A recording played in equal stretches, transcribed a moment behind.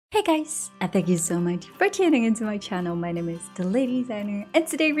Hey guys, and thank you so much for tuning into my channel. My name is the Lady Designer, and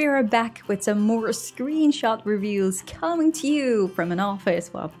today we are back with some more screenshot reviews coming to you from an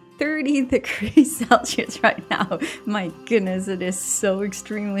office. Well, 30 degrees Celsius right now. My goodness, it is so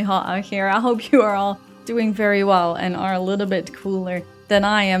extremely hot out here. I hope you are all doing very well and are a little bit cooler than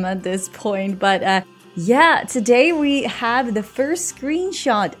I am at this point. But yeah, today we have the first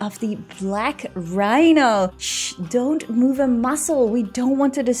screenshot of the black rhino. Shh, don't move a muscle. We don't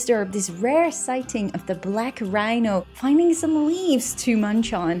want to disturb this rare sighting of the black rhino finding some leaves to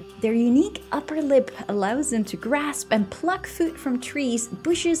munch on. Their unique upper lip allows them to grasp and pluck food from trees,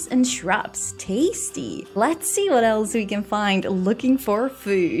 bushes, and shrubs. Tasty. Let's see what else we can find looking for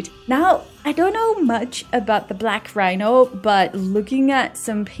food. Now, I don't know much about the black rhino, but looking at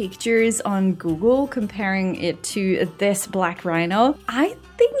some pictures on Google comparing it to this black rhino, I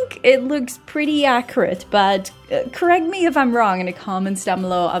think it looks pretty accurate, but correct me if I'm wrong in the comments down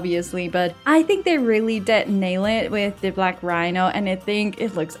below, obviously, but I think they really did nail it with the black rhino, and I think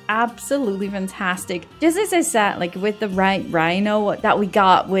it looks absolutely fantastic. Just as I said, like with the white rhino that we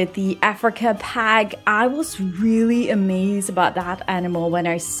got with the Africa pack, I was really amazed about that animal when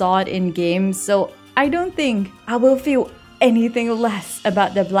I saw it in game, so I don't think I will feel anything less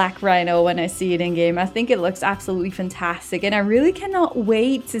about the black rhino when I see it in game. I think it looks absolutely fantastic, and I really cannot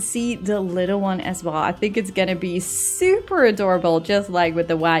wait to see the little one as well. I think it's gonna be super adorable, just like with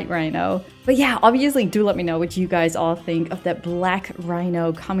the white rhino. But yeah, obviously do let me know what you guys all think of that black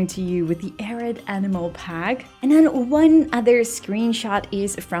rhino coming to you with the Arid animal pack. And then one other screenshot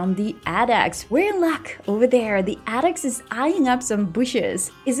is from the Addax. We're in luck over there. The Addax is eyeing up some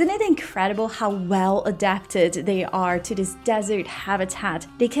bushes. Isn't it incredible how well adapted they are to this desert habitat?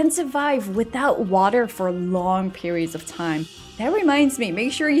 They can survive without water for long periods of time. That reminds me,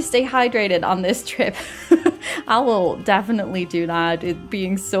 make sure you stay hydrated on this trip. I will definitely do that, it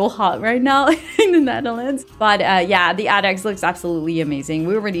being so hot right now in the Netherlands. But yeah, the Addax looks absolutely amazing.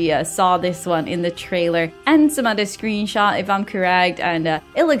 We already saw this one in the trailer and some other screenshot, if I'm correct, and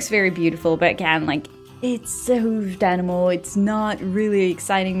it looks very beautiful. But again, like, it's a hoofed animal. It's not really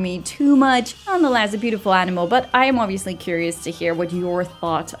exciting me too much. Nonetheless, a beautiful animal, but I am obviously curious to hear what your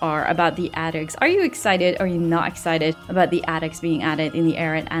thoughts are about the Addax. Are you excited or are you not excited about the Addax being added in the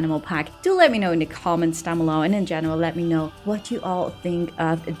Arid animal pack? Do let me know in the comments down below, and in general, let me know what you all think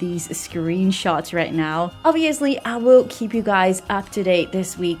of these screenshots right now. Obviously, I will keep you guys up to date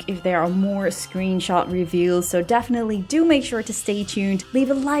this week if there are more screenshot reviews, so definitely do make sure to stay tuned.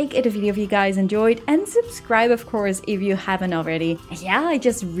 Leave a like at the video if you guys enjoyed, and subscribe, of course, if you haven't already. Yeah, I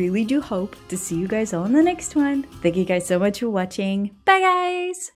just really do hope to see you guys all in the next one. Thank you guys so much for watching. Bye, guys!